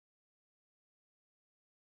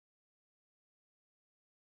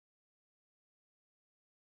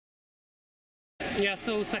Yeah,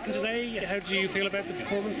 so second today, how do you feel about the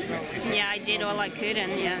performance? Yeah, I did all I could,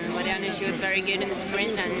 and Marianne, she was very good in the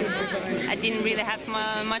sprint, and I didn't really have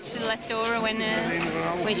much left over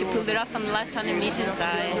when she pulled it off on the last 100 meters. So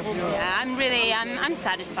I'm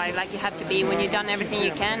satisfied, like you have to be when you've done everything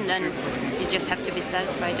you can, then you just have to be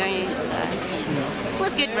satisfied, don't you? So, it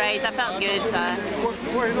was a good race, I felt good. So.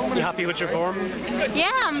 You happy with your form?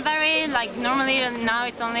 Yeah, I'm very, normally now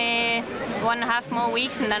it's only 1.5 more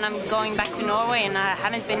weeks and then I'm going back to Norway, and I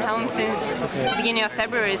haven't been home since the beginning of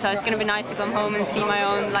February, so it's going to be nice to come home and see my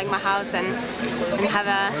own, my house, and have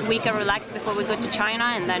a week of relax before we go to China,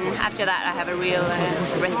 and then after that I have a real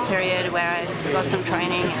rest period where I got some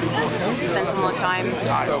training and spend some more time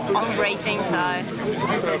off racing, so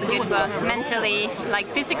it's good for mentally,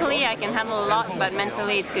 physically I can handle a lot, but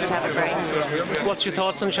mentally it's good to have a break. What's your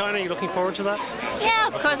thoughts on China? Are you looking forward to that? Yeah,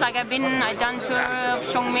 of course, I've done tour of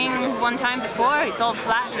Chongming one time before. It's all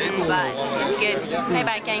flat, but it's good. Maybe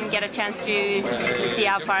I can get a chance to see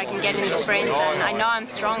how far I can get in the sprint, and I know I'm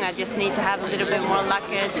strong, I just need to have a little bit more luck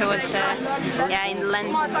towards in the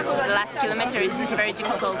last kilometers. It's very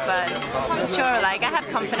difficult, but sure, I have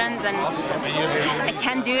confidence and I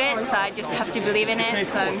can do it, so I just have to believe in it.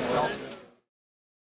 So.